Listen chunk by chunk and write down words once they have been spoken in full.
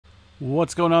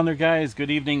What's going on there, guys? Good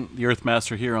evening. The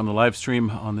Earthmaster here on the live stream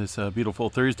on this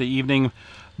beautiful Thursday evening,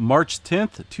 March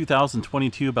 10th,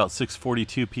 2022, about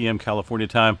 6:42 p.m. California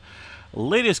time.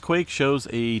 Latest quake shows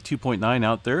a 2.9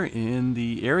 out there in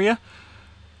the area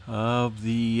of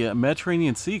the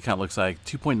Mediterranean Sea. Kind of looks like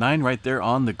 2.9 right there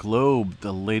on the globe.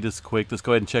 The latest quake. Let's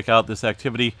go ahead and check out this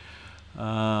activity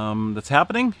that's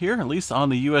happening here, at least on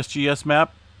the USGS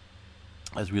map,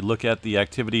 as we look at the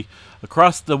activity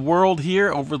across the world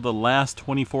here over the last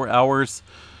 24 hours.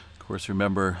 Of course,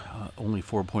 remember, only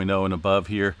 4.0 and above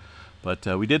here. But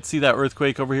we did see that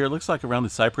earthquake over here. It looks like around the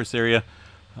Cyprus area,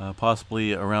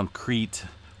 possibly around Crete.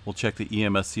 We'll check the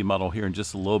EMSC model here in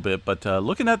just a little bit. But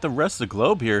looking at the rest of the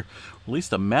globe here, at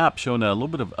least a map showing a little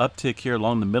bit of uptick here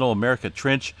along the Middle America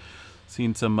Trench.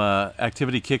 Seen some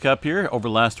activity kick up here over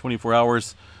the last 24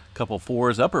 hours. A couple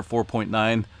fours, upper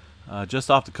 4.9.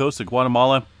 Just off the coast of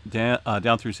Guatemala,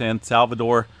 down through San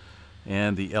Salvador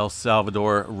and the El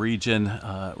Salvador region,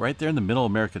 right there in the Middle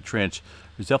America Trench.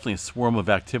 There's definitely a swarm of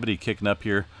activity kicking up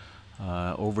here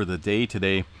over the day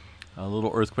today. A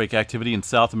little earthquake activity in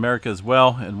South America as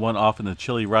well, and one off in the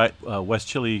Chile, West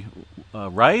Chile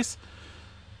rise.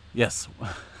 Yes,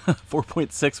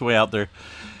 4.6 way out there.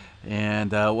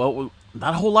 And, well,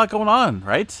 not a whole lot going on,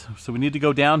 right? So we need to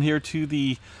go down here to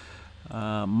the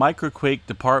Microquake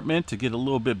department to get a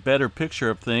little bit better picture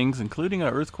of things, including an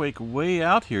earthquake way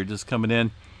out here just coming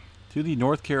in to the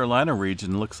North Carolina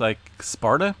region. Looks like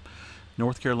Sparta,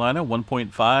 North Carolina,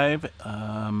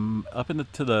 1.5 up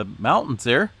into the mountains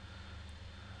there,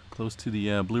 close to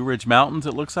the Blue Ridge Mountains.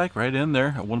 It looks like right in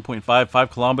there at 1.5,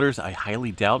 5 kilometers. I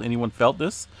highly doubt anyone felt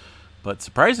this, but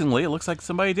surprisingly it looks like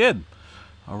somebody did.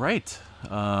 All right,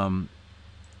 yeah,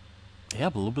 a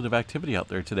little bit of activity out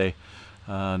there today.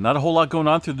 Not a whole lot going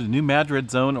on through the New Madrid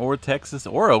zone or Texas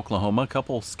or Oklahoma. A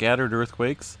couple scattered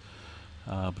earthquakes.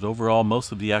 But overall,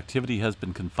 most of the activity has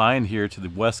been confined here to the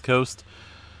West Coast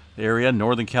area,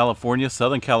 Northern California,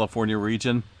 Southern California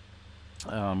region.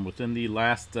 Within the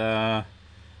last,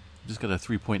 just got a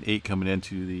 3.8 coming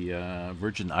into the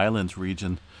Virgin Islands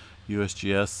region.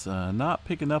 USGS not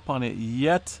picking up on it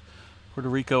yet. Puerto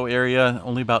Rico area,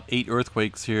 only about 8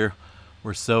 earthquakes here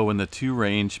or so in the 2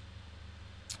 range.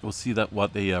 We'll see that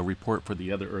what they report for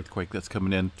the other earthquake that's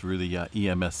coming in through the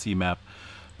EMSC map.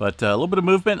 But a little bit of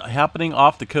movement happening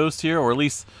off the coast here, or at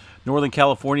least Northern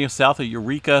California, south of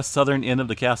Eureka, southern end of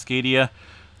the Cascadia.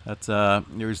 That's I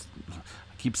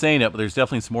keep saying it, but there's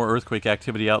definitely some more earthquake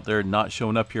activity out there not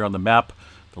showing up here on the map.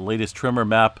 The latest tremor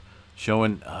map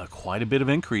showing quite a bit of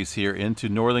increase here into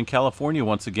Northern California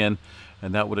once again,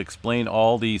 and that would explain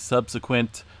all the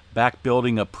subsequent back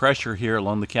building of pressure here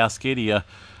along the Cascadia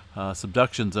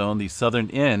subduction zone, the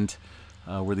southern end,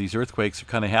 where these earthquakes are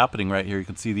kind of happening right here. You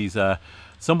can see these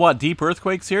somewhat deep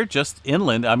earthquakes here, just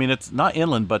inland. I mean, it's not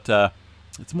inland, but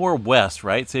it's more west,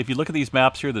 right? So if you look at these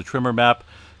maps here, the tremor map,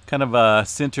 kind of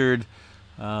centered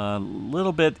a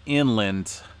little bit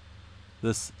inland.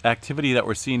 This activity that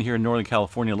we're seeing here in Northern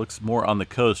California looks more on the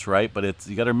coast, right? But it's,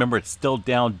 you got to remember, it's still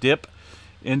down dip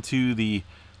into the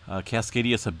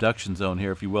Cascadia subduction zone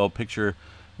here, if you will. Picture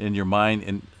in your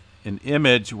mind an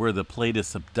image where the plate is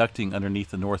subducting underneath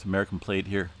the North American plate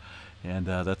here, and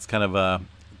that's kind of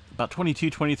about 22,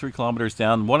 23 kilometers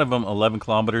down, one of them 11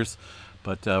 kilometers,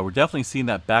 but we're definitely seeing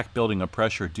that back building of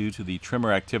pressure due to the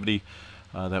tremor activity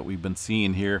that we've been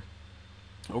seeing here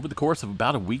over the course of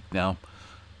about a week now,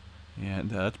 and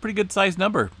that's a pretty good sized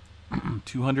number.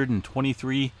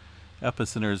 223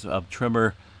 epicenters of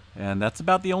tremor, and that's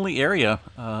about the only area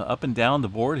up and down the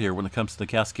board here when it comes to the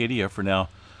Cascadia for now.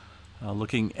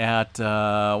 Looking at,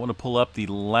 I want to pull up the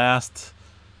last,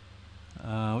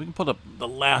 we can pull up the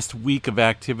last week of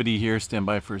activity here. Stand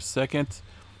by for a second,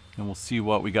 and we'll see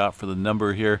what we got for the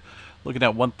number here. Looking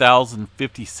at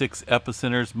 1,056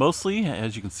 epicenters, mostly,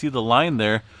 as you can see the line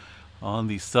there, on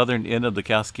the southern end of the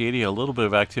Cascadia. A little bit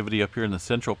of activity up here in the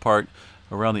central part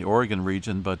around the Oregon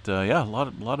region, but yeah, a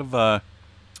lot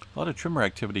of tremor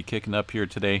activity kicking up here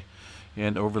today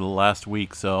and over the last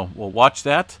week. So we'll watch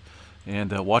that.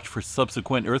 And watch for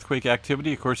subsequent earthquake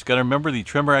activity. Of course, you got to remember the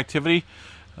tremor activity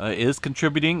is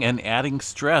contributing and adding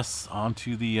stress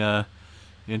onto the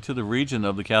into the region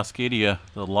of the Cascadia,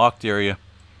 the locked area,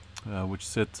 which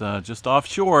sits just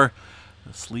offshore,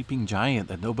 a sleeping giant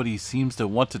that nobody seems to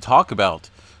want to talk about,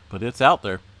 but it's out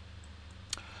there.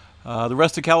 The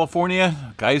rest of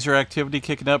California, geyser activity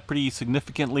kicking up pretty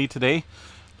significantly today.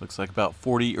 Looks like about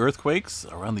 40 earthquakes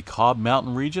around the Cobb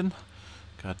Mountain region.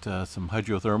 Got some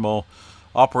hydrothermal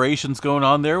operations going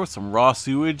on there with some raw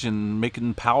sewage and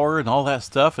making power and all that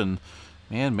stuff. And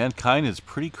man, mankind is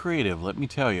pretty creative, let me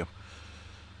tell you.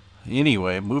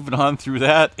 Anyway, moving on through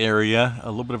that area, a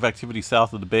little bit of activity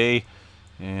south of the bay,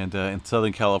 and in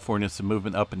Southern California, some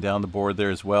movement up and down the board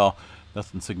there as well.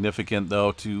 Nothing significant,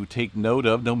 though, to take note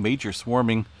of. No major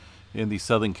swarming in the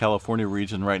Southern California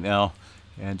region right now,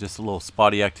 and just a little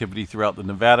spotty activity throughout the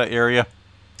Nevada area.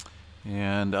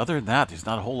 And other than that, there's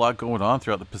not a whole lot going on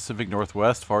throughout the Pacific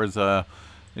Northwest as far as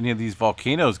any of these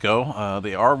volcanoes go.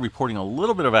 They are reporting a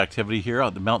little bit of activity here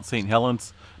on the Mount St.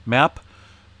 Helens map.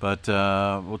 But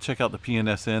we'll check out the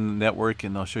PNSN network,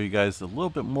 and I'll show you guys a little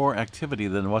bit more activity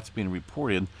than what's being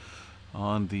reported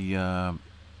on the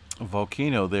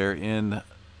volcano there in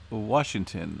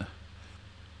Washington.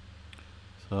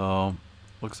 So,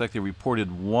 looks like they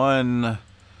reported one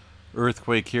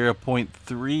earthquake here, a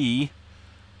 0.3.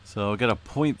 So, got a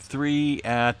 0.3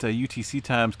 at UTC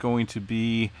times going to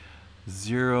be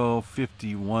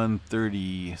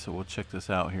 0:51:30. So, we'll check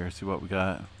this out here, see what we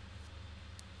got.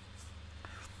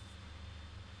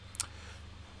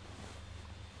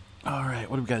 All right,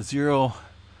 what do we got?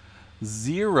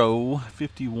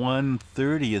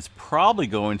 0:51:30 is probably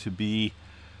going to be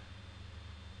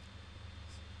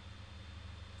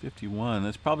 51.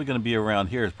 That's probably going to be around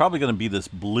here. It's probably going to be this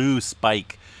blue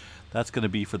spike. That's going to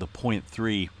be for the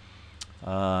 0.3.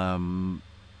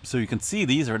 So you can see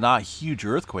these are not huge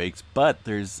earthquakes, but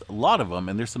there's a lot of them,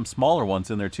 and there's some smaller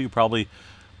ones in there too, probably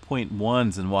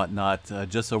 0.1s and whatnot,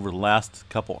 just over the last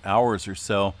couple hours or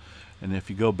so. And if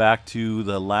you go back to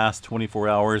the last 24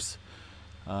 hours,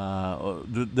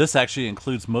 this actually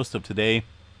includes most of today,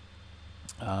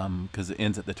 because it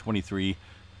ends at the 23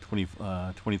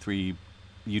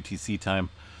 UTC time.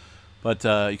 But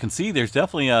you can see there's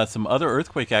definitely some other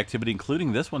earthquake activity,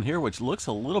 including this one here, which looks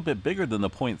a little bit bigger than the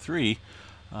 0.3,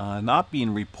 not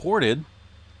being reported.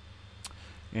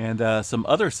 And some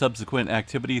other subsequent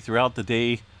activity throughout the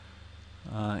day,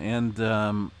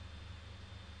 and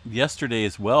yesterday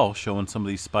as well, showing some of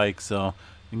these spikes. So you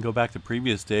can go back to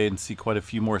previous day and see quite a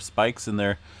few more spikes in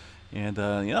there. And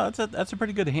that's a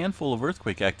pretty good handful of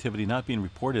earthquake activity not being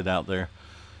reported out there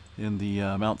in the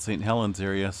Mount St. Helens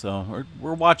area. So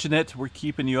we're watching it. We're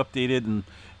keeping you updated,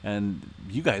 and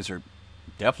you guys are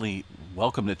definitely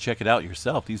welcome to check it out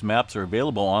yourself. These maps are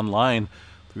available online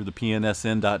through the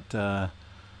pnsn.org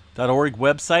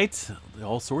website.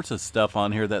 All sorts of stuff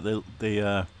on here that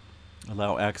they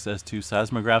allow access to,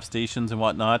 seismograph stations and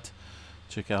whatnot.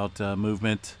 Check out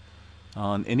movement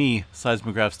on any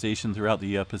seismograph station throughout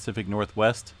the Pacific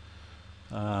Northwest.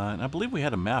 And I believe we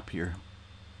had a map here.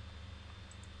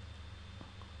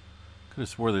 Could have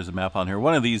swore there's a map on here.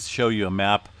 One of these show you a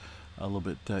map, a little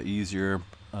bit easier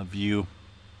view.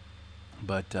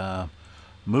 But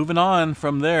moving on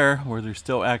from there, where there's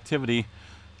still activity,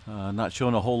 not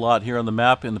showing a whole lot here on the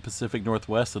map in the Pacific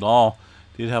Northwest at all.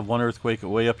 Did have one earthquake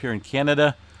way up here in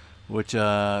Canada, which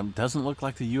doesn't look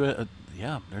like the U.S.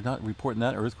 Yeah, they're not reporting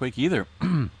that earthquake either.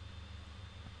 So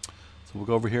we'll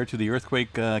go over here to the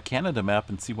Earthquake Canada map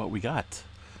and see what we got.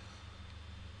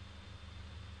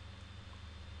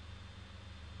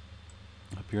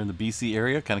 Up here in the BC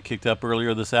area, kind of kicked up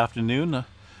earlier this afternoon.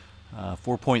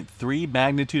 4.3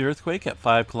 magnitude earthquake at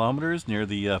 5 kilometers near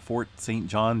the Fort St.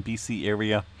 John, BC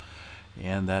area.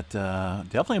 And that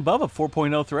definitely above a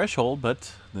 4.0 threshold,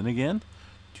 but then again,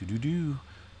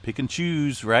 pick and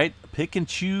choose, right? Pick and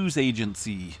choose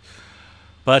agency.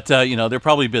 But, you know, they're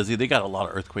probably busy. They got a lot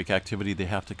of earthquake activity they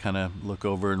have to kind of look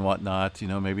over and whatnot. You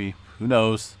know, maybe, who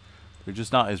knows? They're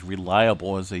just not as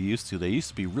reliable as they used to. They used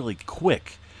to be really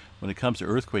quick when it comes to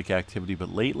earthquake activity,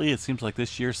 but lately it seems like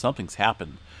this year something's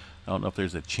happened. I don't know if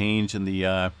there's a change in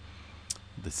the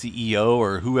CEO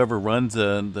or whoever runs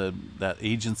that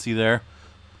agency there.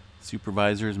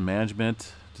 Supervisors,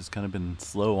 management, just kind of been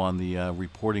slow on the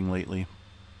reporting lately.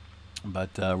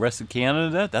 But rest of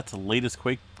Canada, that's the latest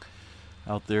quake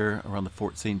out there around the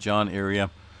Fort St. John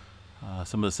area.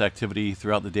 Some of this activity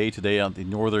throughout the day today on the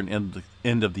northern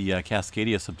end of the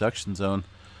Cascadia subduction zone.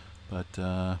 But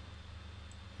yeah,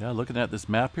 looking at this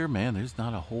map here, man, there's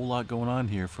not a whole lot going on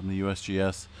here from the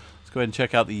USGS. Let's go ahead and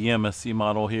check out the EMSC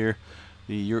model here.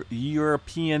 The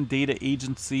European Data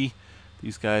Agency.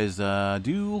 These guys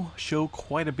do show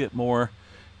quite a bit more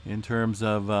in terms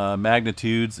of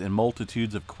magnitudes and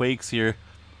multitudes of quakes here.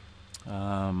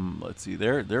 Let's see,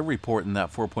 they're reporting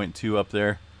that 4.2 up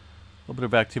there. A little bit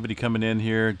of activity coming in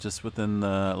here just within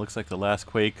it looks like the last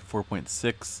quake,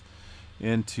 4.6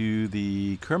 into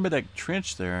the Kermadec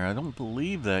Trench there. I don't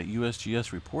believe that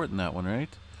USGS reporting that one, right?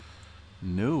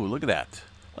 No, look at that.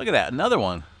 Look at that, another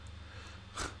one.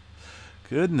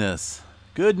 Goodness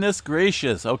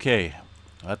gracious. Okay,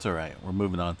 that's all right. We're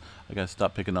moving on. I gotta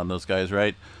stop picking on those guys,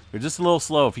 right? They're just a little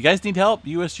slow. If you guys need help,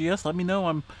 USGS, let me know.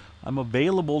 I'm I'm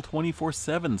available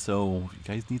 24/7, so if you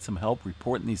guys need some help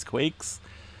reporting these quakes,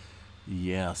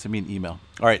 yeah, send me an email.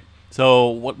 All right,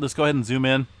 so let's go ahead and zoom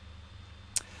in,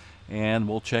 and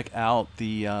we'll check out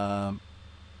the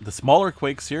smaller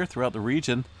quakes here throughout the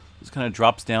region. This kind of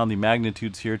drops down the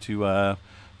magnitudes here to I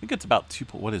think it's about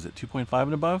 2.5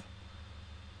 and above,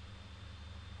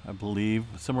 I believe,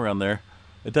 somewhere around there.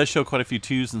 It does show quite a few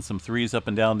 2s and some 3s up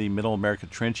and down the Middle America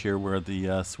Trench here, where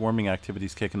the swarming activity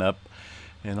is kicking up,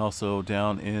 and also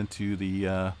down into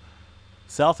the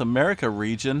South America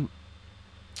region.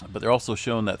 But they're also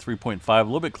showing that 3.5 a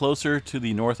little bit closer to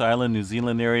the North Island, New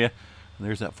Zealand area. And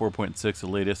there's that 4.6, the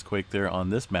latest quake there on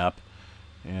this map.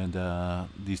 And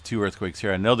these 2 earthquakes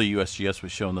here, I know the USGS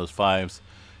was showing those 5s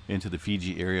into the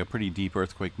Fiji area. Pretty deep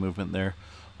earthquake movement there.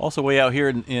 Also way out here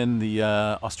in the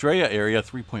Australia area,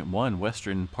 3.1,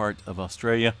 western part of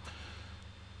Australia.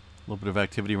 A little bit of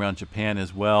activity around Japan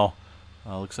as well.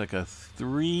 Looks like a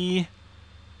 3,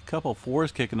 couple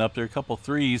 4s kicking up there, a couple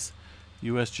 3s.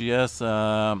 USGS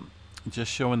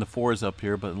just showing the 4s up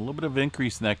here, but a little bit of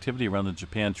increase in activity around the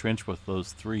Japan Trench with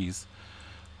those 3s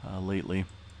lately.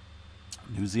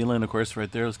 New Zealand, of course,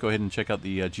 right there. Let's go ahead and check out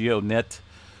the Geonet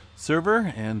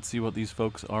server and see what these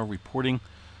folks are reporting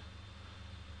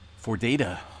for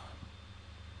data.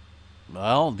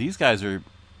 Well, these guys are,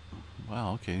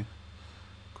 wow, okay.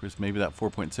 Of course, maybe that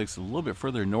 4.6 is a little bit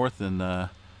further north than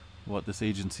what this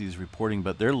agency is reporting,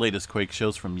 but their latest quake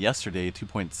shows from yesterday,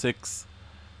 2.6.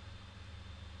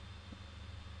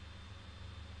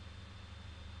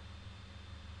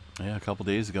 Yeah, a couple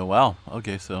days ago. Wow.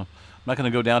 Okay, so I'm not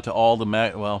going to go down to all the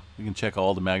well, you can check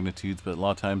all the magnitudes, but a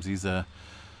lot of times these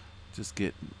just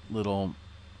get little.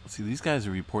 See, these guys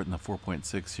are reporting the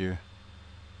 4.6 here.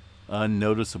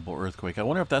 Unnoticeable earthquake. I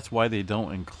wonder if that's why they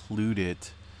don't include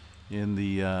it in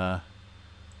the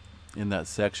in that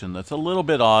section. That's a little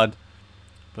bit odd,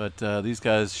 but these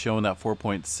guys showing that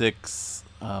 4.6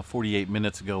 48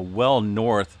 minutes ago, well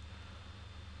north.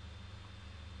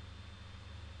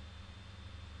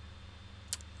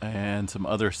 And some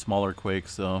other smaller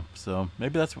quakes, so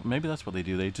maybe that's what they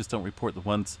do. They just don't report the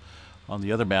ones on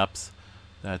the other maps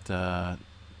that are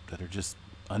just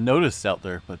unnoticed out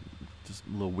there, but just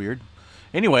a little weird.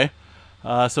 Anyway,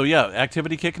 so yeah,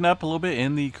 activity kicking up a little bit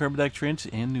in the Kermadec Trench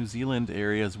and New Zealand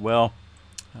area as well.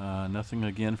 Nothing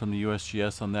again from the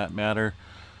USGS on that matter.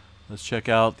 Let's check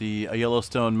out the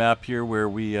Yellowstone map here, where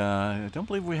we I don't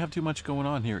believe we have too much going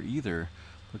on here either.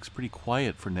 Looks pretty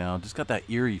quiet for now. Just got that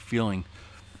eerie feeling.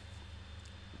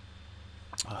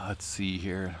 Let's see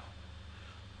here.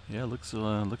 Yeah, looks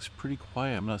pretty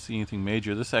quiet. I'm not seeing anything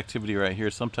major. This activity right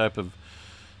here, some type of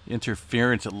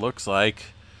interference, it looks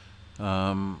like.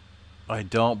 I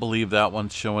don't believe that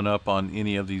one's showing up on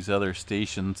any of these other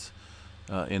stations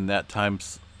in that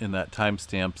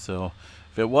timestamp. So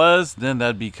if it was, then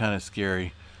that'd be kind of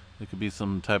scary. It could be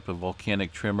some type of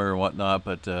volcanic tremor or whatnot,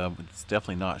 but it's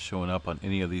definitely not showing up on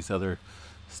any of these other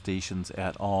stations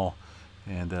at all.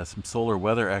 And some solar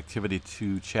weather activity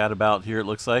to chat about here, it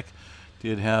looks like.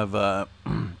 Did have an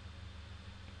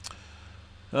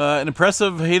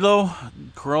impressive halo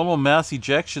coronal mass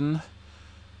ejection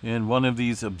in one of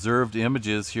these observed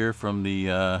images here from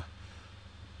the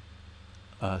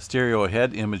stereo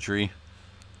ahead imagery.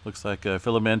 Looks like a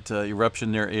filament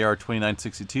eruption near AR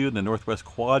 2962 in the northwest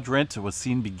quadrant was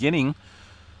seen beginning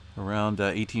around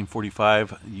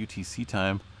 1845 UTC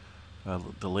time.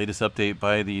 The latest update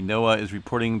by the NOAA is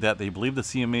reporting that they believe the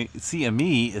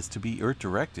CME is to be Earth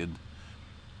directed.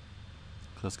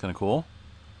 So that's kind of cool.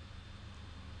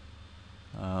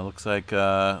 Looks like,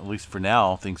 at least for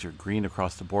now, things are green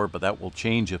across the board, but that will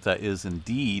change if that is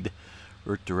indeed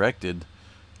Earth directed.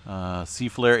 C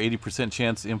flare 80%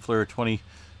 chance, M flare 20,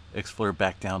 X flare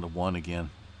back down to 1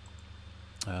 again.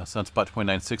 Sunspot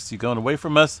 2960 going away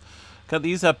from us. Got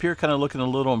these up here kind of looking a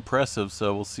little impressive,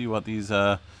 so we'll see what these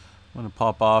want to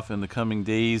pop off in the coming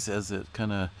days as it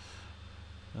kind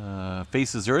of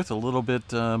faces Earth a little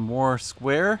bit more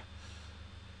square.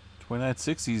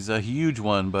 2960 is a huge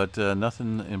one, but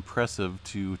nothing impressive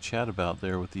to chat about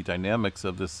there with the dynamics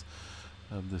of this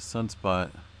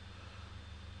sunspot.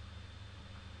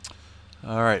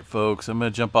 All right, folks, I'm going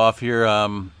to jump off here.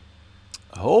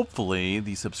 Hopefully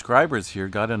the subscribers here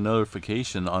got a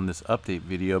notification on this update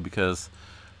video, because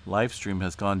live stream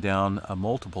has gone down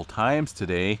multiple times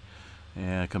today,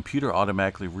 and computer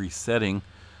automatically resetting.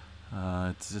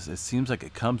 It seems like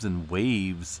it comes in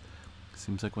waves. It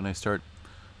seems like when I start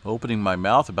opening my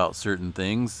mouth about certain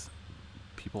things,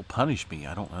 people punish me.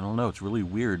 I don't know. It's really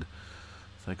weird.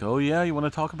 It's like, oh yeah, you want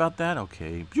to talk about that?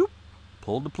 Okay, Boop.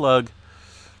 Pulled the plug.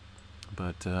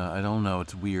 But I don't know.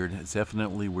 It's weird. It's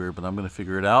definitely weird, but I'm going to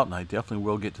figure it out, and I definitely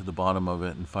will get to the bottom of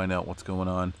it and find out what's going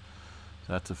on.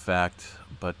 That's a fact.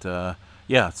 But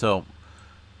yeah, so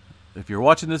if you're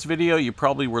watching this video, you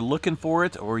probably were looking for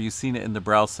it, or you've seen it in the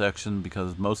browse section,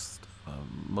 because most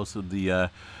of the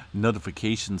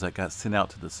notifications that got sent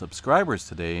out to the subscribers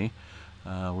today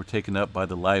were taken up by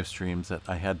the live streams that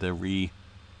I had to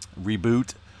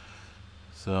reboot.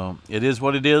 So it is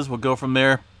what it is. We'll go from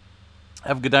there.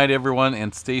 Have a good night, everyone,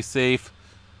 and stay safe.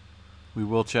 We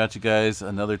will chat you guys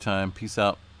another time. Peace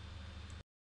out.